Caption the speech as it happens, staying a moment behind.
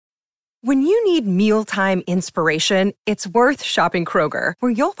When you need mealtime inspiration, it's worth shopping Kroger,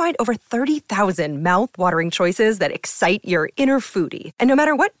 where you'll find over 30,000 mouth-watering choices that excite your inner foodie. And no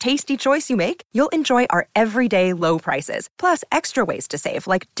matter what tasty choice you make, you'll enjoy our everyday low prices, plus extra ways to save,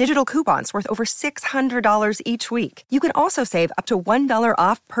 like digital coupons worth over $600 each week. You can also save up to $1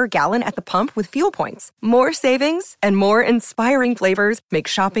 off per gallon at the pump with fuel points. More savings and more inspiring flavors make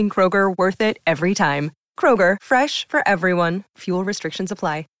shopping Kroger worth it every time. Kroger, fresh for everyone. Fuel restrictions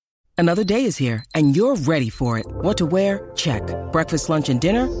apply. Another day is here, and you're ready for it. What to wear? Check. Breakfast, lunch, and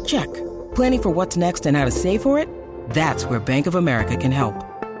dinner? Check. Planning for what's next and how to save for it? That's where Bank of America can help.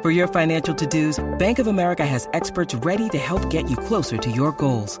 For your financial to-dos, Bank of America has experts ready to help get you closer to your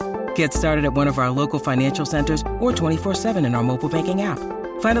goals. Get started at one of our local financial centers or 24/7 in our mobile banking app.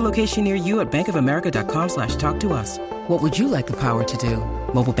 Find a location near you at bankofamerica.com/talktous. What would you like the power to do?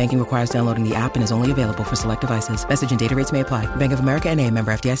 Mobile banking requires downloading the app and is only available for select devices. Message and data rates may apply. Bank of America N.A.,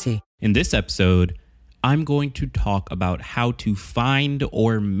 member FDIC. In this episode, I'm going to talk about how to find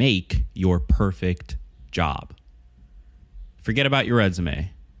or make your perfect job. Forget about your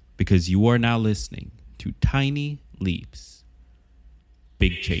resume, because you are now listening to Tiny Leaps,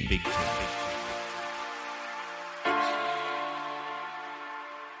 Big Change. Big Change.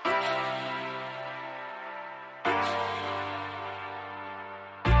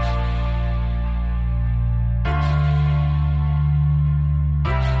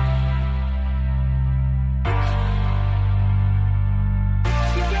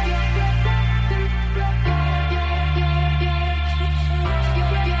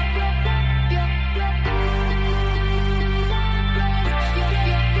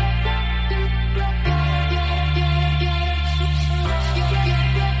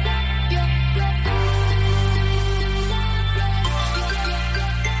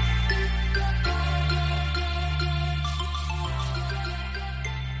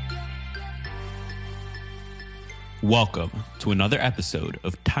 Welcome to another episode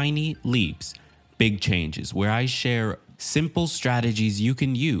of Tiny Leaps, Big Changes, where I share simple strategies you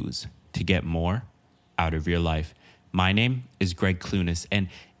can use to get more out of your life. My name is Greg Clunas, and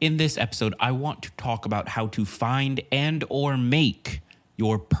in this episode, I want to talk about how to find and or make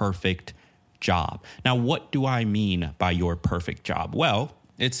your perfect job. Now, what do I mean by your perfect job? Well,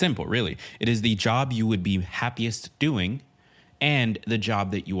 it's simple, really. It is the job you would be happiest doing and the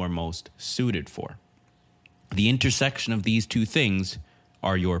job that you are most suited for. The intersection of these two things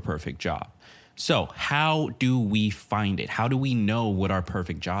are your perfect job. So how do we find it? How do we know what our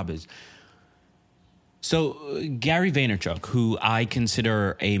perfect job is? So Gary Vaynerchuk, who I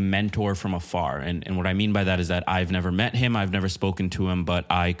consider a mentor from afar, and what I mean by that is that I've never met him, I've never spoken to him, but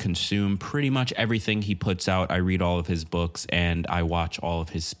I consume pretty much everything he puts out. I read all of his books and I watch all of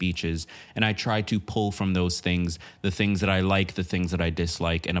his speeches, and I try to pull from those things, the things that I like, the things that I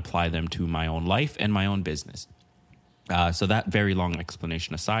dislike, and apply them to my own life and my own business. So that very long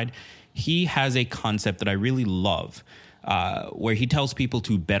explanation aside, he has a concept that I really love, where he tells people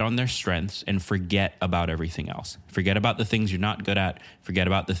to bet on their strengths and forget about everything else. Forget about the things you're not good at. Forget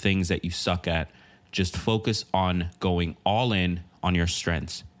about the things that you suck at. Just focus on going all in on your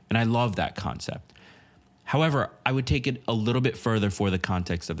strengths. And I love that concept. However, I would take it a little bit further for the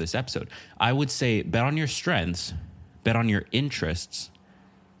context of this episode. I would say bet on your strengths, bet on your interests,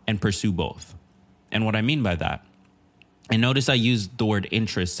 and pursue both. And what I mean by that, and notice I used the word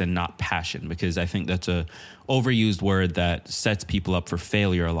interests and not passion, because I think that's a overused word that sets people up for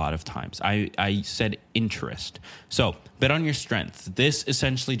failure a lot of times. I said interest. So bet on your strengths. This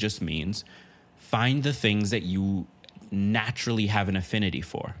essentially just means find the things that you naturally have an affinity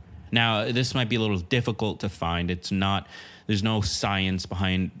for. Now, this might be a little difficult to find. There's no science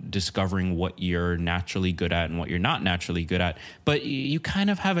behind discovering what you're naturally good at and what you're not naturally good at, but you kind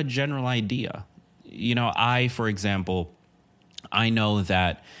of have a general idea. You know, for example, I know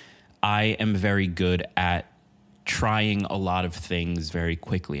that I am very good at trying a lot of things very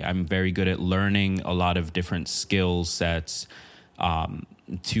quickly. I'm very good at learning a lot of different skill sets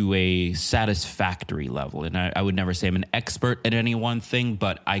to a satisfactory level. And I would never say I'm an expert at any one thing,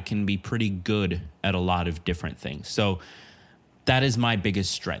 but I can be pretty good at a lot of different things. So that is my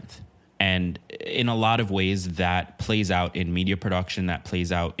biggest strength. And in a lot of ways, that plays out in media production, that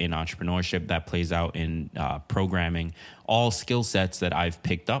plays out in entrepreneurship, that plays out in programming, all skill sets that I've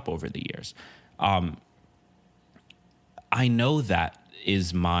picked up over the years. I know that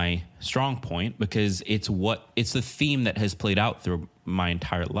is my strong point because it's the theme that has played out through my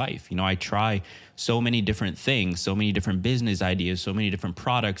entire life. You know, I try so many different things, so many different business ideas, so many different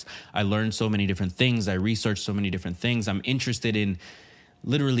products. I learn so many different things. I research so many different things. I'm interested in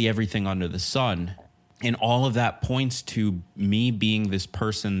literally everything under the sun. And all of that points to me being this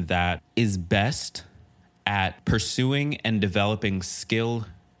person that is best at pursuing and developing skill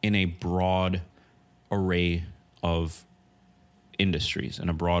in a broad array of industries and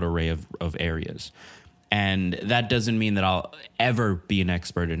a broad array of areas. And that doesn't mean that I'll ever be an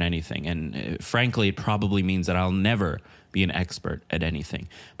expert in anything. And frankly, it probably means that I'll never be an expert at anything.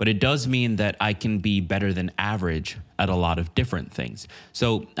 But it does mean that I can be better than average at a lot of different things.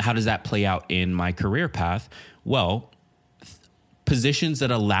 So how does that play out in my career path? Well, positions that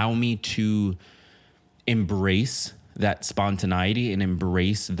allow me to embrace that spontaneity and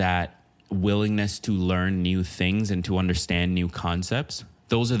embrace that willingness to learn new things and to understand new concepts,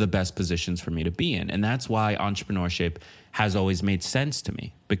 those are the best positions for me to be in. And that's why entrepreneurship has always made sense to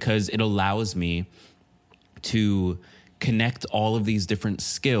me, because it allows me to connect all of these different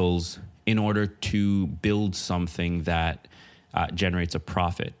skills in order to build something that generates a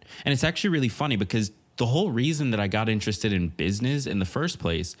profit. And it's actually really funny because the whole reason that I got interested in business in the first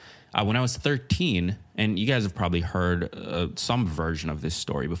place, when I was 13, and you guys have probably heard some version of this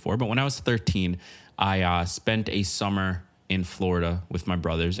story before, but when I was 13, I spent a summer in Florida with my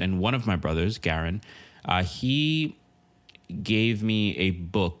brothers, and one of my brothers, Garen, he gave me a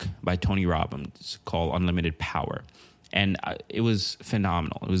book by Tony Robbins called Unlimited Power. And it was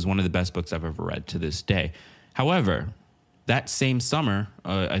phenomenal. It was one of the best books I've ever read to this day. However, that same summer,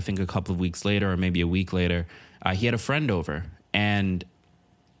 I think a couple of weeks later or maybe a week later, he had a friend over. And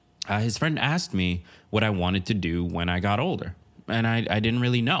his friend asked me what I wanted to do when I got older. And I didn't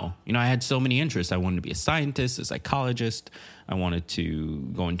really know. You know, I had so many interests. I wanted to be a scientist, a psychologist. I wanted to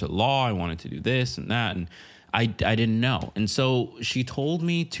go into law. I wanted to do this and that. And I didn't know. And so she told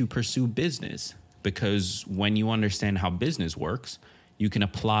me to pursue business, because when you understand how business works, you can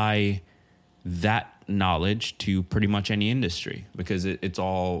apply that knowledge to pretty much any industry, because it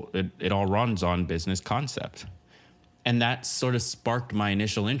all runs on business concept. And that sort of sparked my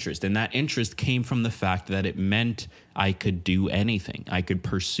initial interest. And that interest came from the fact that it meant I could do anything. I could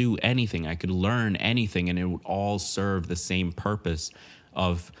pursue anything. I could learn anything. And it would all serve the same purpose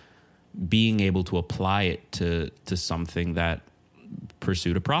of being able to apply it to something that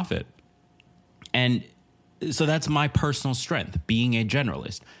pursued a profit. And so that's my personal strength, being a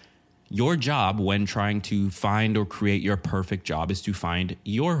generalist. Your job when trying to find or create your perfect job is to find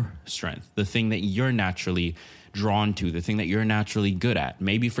your strength, the thing that you're naturally drawn to, the thing that you're naturally good at.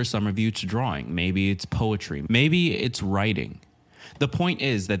 Maybe for some of you it's drawing, maybe it's poetry, maybe it's writing. The point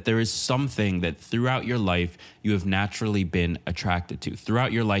is that there is something that throughout your life you have naturally been attracted to.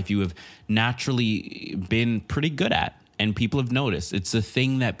 Throughout your life you have naturally been pretty good at. And people have noticed. It's the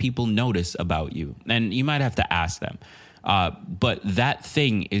thing that people notice about you. And you might have to ask them. But that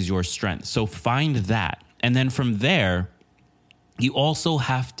thing is your strength. So find that. And then from there, you also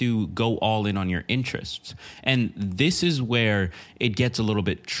have to go all in on your interests. And this is where it gets a little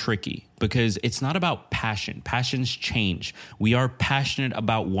bit tricky, because it's not about passion. Passions change. We are passionate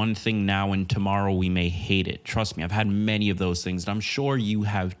about one thing now, and tomorrow we may hate it. Trust me, I've had many of those things, and I'm sure you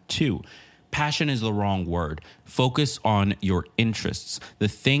have too. Passion is the wrong word. Focus on your interests, the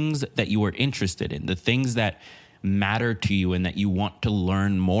things that you are interested in, the things that matter to you and that you want to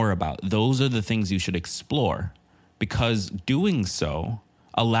learn more about. Those are the things you should explore, because doing so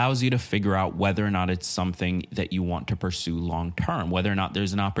allows you to figure out whether or not it's something that you want to pursue long term, whether or not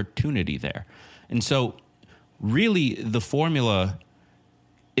there's an opportunity there. And so really the formula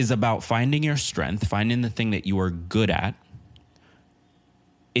is about finding your strength, finding the thing that you are good at.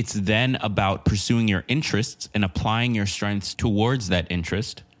 It's then about pursuing your interests and applying your strengths towards that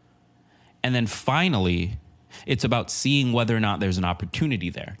interest. And then finally, it's about seeing whether or not there's an opportunity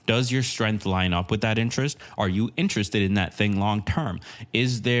there. Does your strength line up with that interest? Are you interested in that thing long term?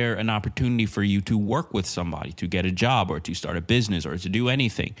 Is there an opportunity for you to work with somebody, to get a job or to start a business or to do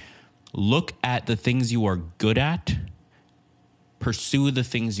anything? Look at the things you are good at, pursue the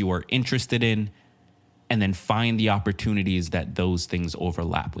things you are interested in, and then find the opportunities that those things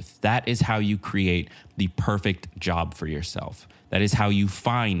overlap with. That is how you create the perfect job for yourself. That is how you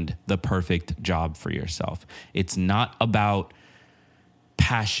find the perfect job for yourself. It's not about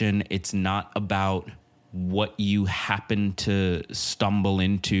passion. It's not about what you happen to stumble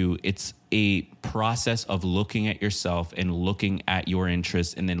into. It's a process of looking at yourself and looking at your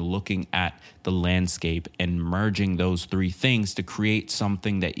interests and then looking at the landscape and merging those three things to create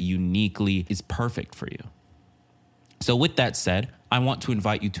something that uniquely is perfect for you. So with that said, I want to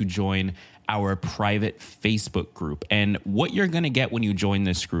invite you to join our private Facebook group. And what you're going to get when you join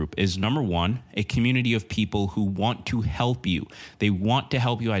this group is, number one, a community of people who want to help you. They want to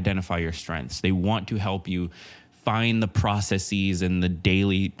help you identify your strengths. They want to help you find the processes and the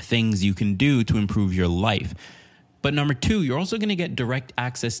daily things you can do to improve your life. But number two, you're also going to get direct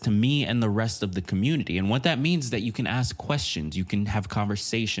access to me and the rest of the community. And what that means is that you can ask questions, you can have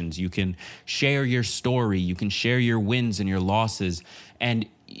conversations, you can share your story, you can share your wins and your losses, and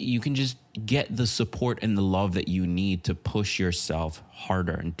you can just get the support and the love that you need to push yourself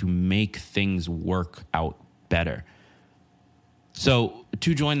harder and to make things work out better. So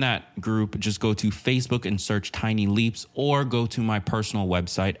to join that group, just go to Facebook and search Tiny Leaps, or go to my personal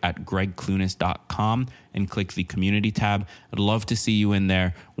website at gregclunis.com and click the community tab. I'd love to see you in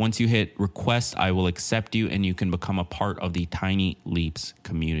there. Once you hit request, I will accept you and you can become a part of the Tiny Leaps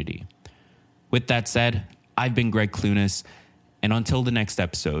community. With that said, I've been Greg Clunis, and until the next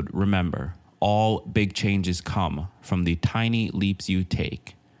episode, remember, all big changes come from the tiny leaps you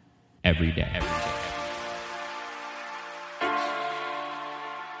take every day.